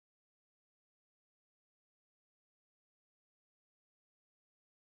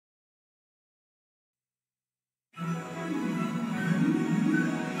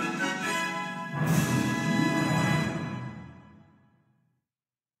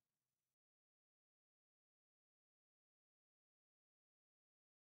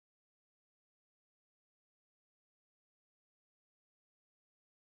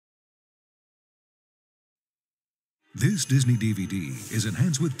This Disney DVD is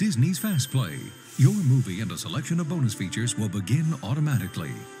enhanced with Disney's FastPlay. Your movie and a selection of bonus features will begin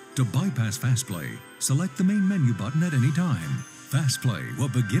automatically. To bypass FastPlay, select the main menu button at any time. FastPlay will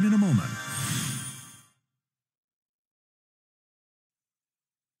begin in a moment.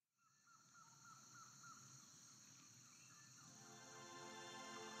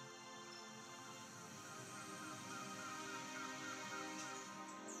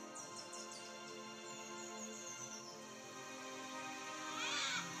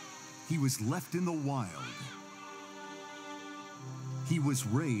 He was left in the wild. He was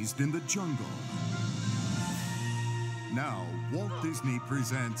raised in the jungle. Now, Walt Disney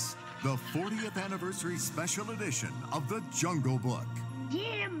presents the 40th anniversary special edition of The Jungle Book.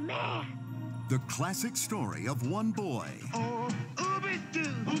 Yeah, man! The classic story of one boy. Oh,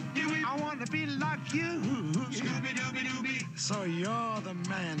 ooby-doo! I want to be like you! Scooby-dooby-dooby! So you're the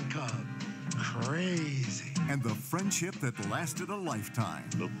man cub. Crazy. And the friendship that lasted a lifetime.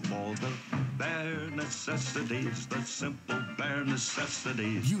 Look for the bare necessities, the simple bare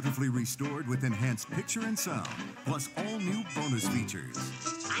necessities. Beautifully restored with enhanced picture and sound, plus all new bonus features.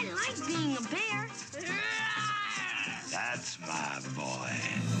 I like being a bear. That's my boy.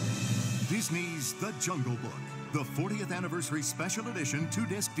 Disney's The Jungle Book, the 40th anniversary special edition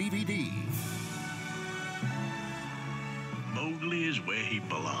 2-disc DVD. Mowgli is where he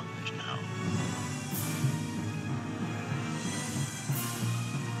belongs now.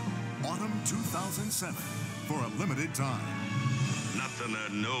 Autumn 2007, for a limited time. Nothing or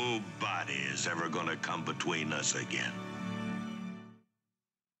nobody is ever gonna come between us again.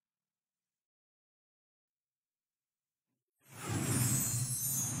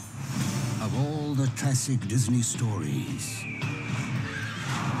 Of all the classic Disney stories,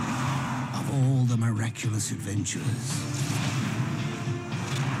 of all the miraculous adventures,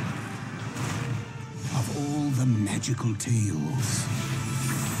 of all the magical tales,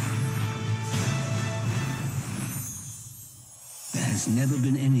 there has never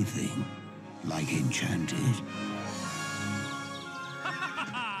been anything like Enchanted.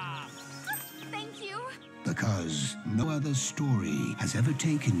 Thank you. Because no other story has ever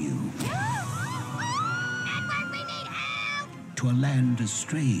taken you Edward, we need help! to a land as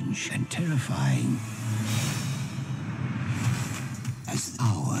strange and terrifying as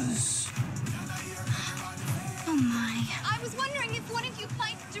ours. Oh my. I was wondering if one of you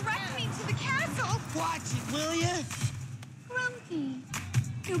might direct me to the castle. Watch it, will ya? Grumpy.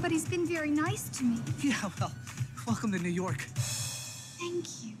 Nobody's been very nice to me. Yeah, well, welcome to New York. Thank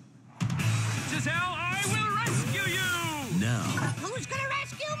you. Giselle, I will rescue you! Now, Who's gonna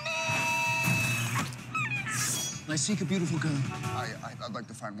rescue me? I seek a beautiful girl. I'd like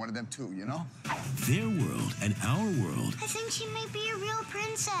to find one of them too, you know? their world and our world I think she may be a real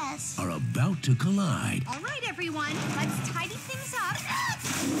princess. are about to collide. All right, everyone. Let's tidy things up.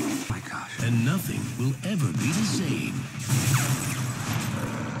 Oh my gosh. And nothing will ever be the same.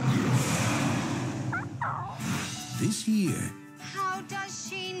 This year, How does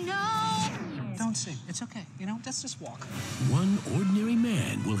she know? Don't sing. It's okay. You know, let's just walk. one ordinary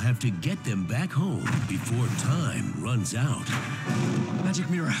man will have to get them back home before time runs out. Magic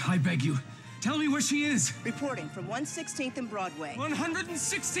Mirror, I beg you. Tell me where she is. Reporting from 116th and Broadway.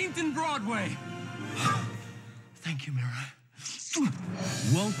 116th and Broadway. Thank you, Mirror.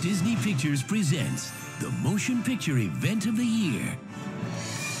 Walt Disney Pictures presents the motion picture event of the year.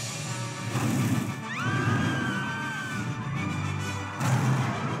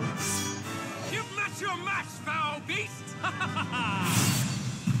 You've met your match, foul beast.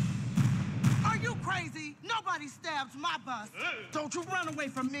 Are you crazy? Nobody stabs my bus. Don't you run away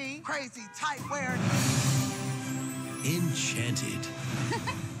from me, crazy tight wearing. Enchanted.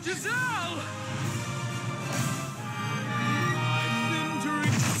 Giselle! I've been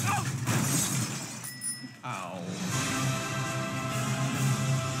drinking. Oh! Ow.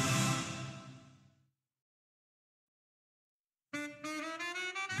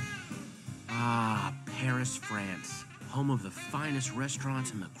 Ah, Paris, France. Home of the finest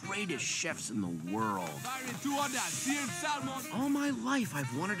restaurants and the greatest chefs in the world. All my life,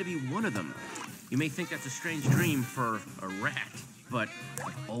 I've wanted to be one of them. You may think that's a strange dream for a rat, but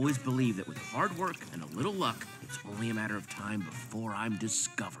I've always believed that with hard work and a little luck, it's only a matter of time before I'm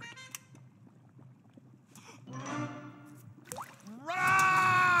discovered.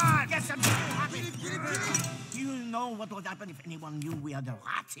 Run! Get some. Do you know what would happen if anyone knew we had a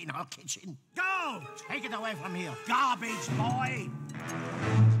rat in our kitchen? Go! Take it away from here, garbage boy!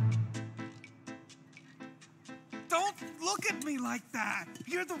 Don't look at me like that!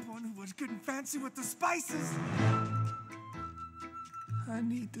 You're the one who was getting fancy with the spices! I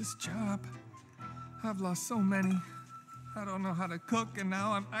need this job. I've lost so many. I don't know how to cook, and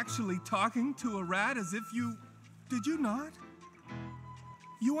now I'm actually talking to a rat as if you... Did you not?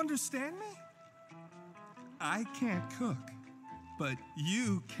 You understand me? I can't cook, but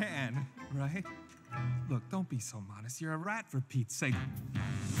you can, right? Look, don't be so modest. You're a rat, for Pete's sake.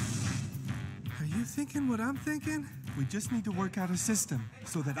 Are you thinking what I'm thinking? We just need to work out a system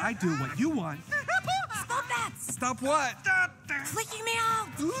so that I do what you want. Stop that! Stop what? Flicking me out!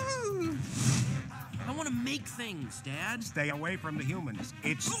 Ooh. I want to make things, Dad. Stay away from the humans.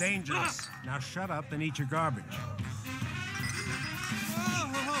 It's dangerous. Now shut up and eat your garbage.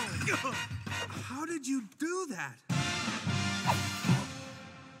 Whoa. How did you do that?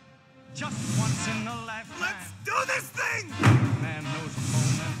 Just once in a lifetime. Let's do this thing! Man knows a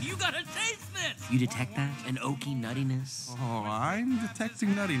moment. You gotta taste this! You detect that? An oaky nuttiness? Oh, I'm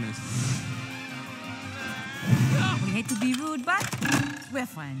detecting nuttiness. We hate to be rude, but we're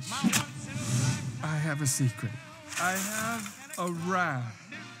French. I have a secret. I have a rat.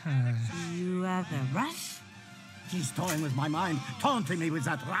 You have a rush? He's toying with my mind, taunting me with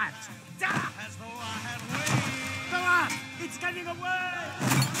that rat. Go on! It's getting away!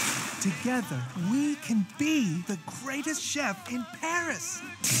 Together, we can be the greatest chef in Paris.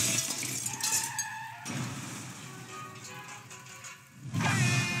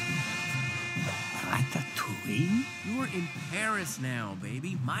 Ratatouille? You're in Paris now,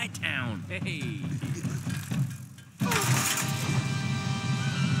 baby. My town. Hey.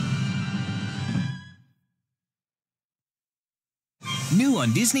 New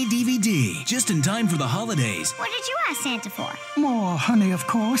on Disney DVD, just in time for the holidays. What did you ask Santa for? More honey, of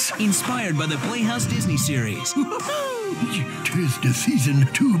course. Inspired by the Playhouse Disney series. 'Tis the season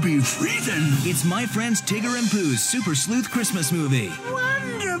to be freezing. It's my friends Tigger and Pooh's Super Sleuth Christmas movie.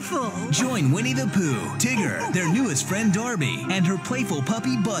 Wonderful! Join Winnie the Pooh, Tigger, their newest friend Darby, and her playful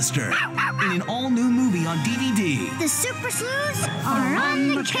puppy Buster in an all-new movie on DVD. The Super Sleuths are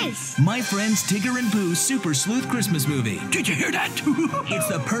on the case. My friends Tigger and Pooh's Super Sleuth Christmas movie. Did you hear that? It's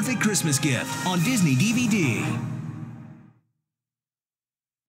the perfect Christmas gift on Disney DVD.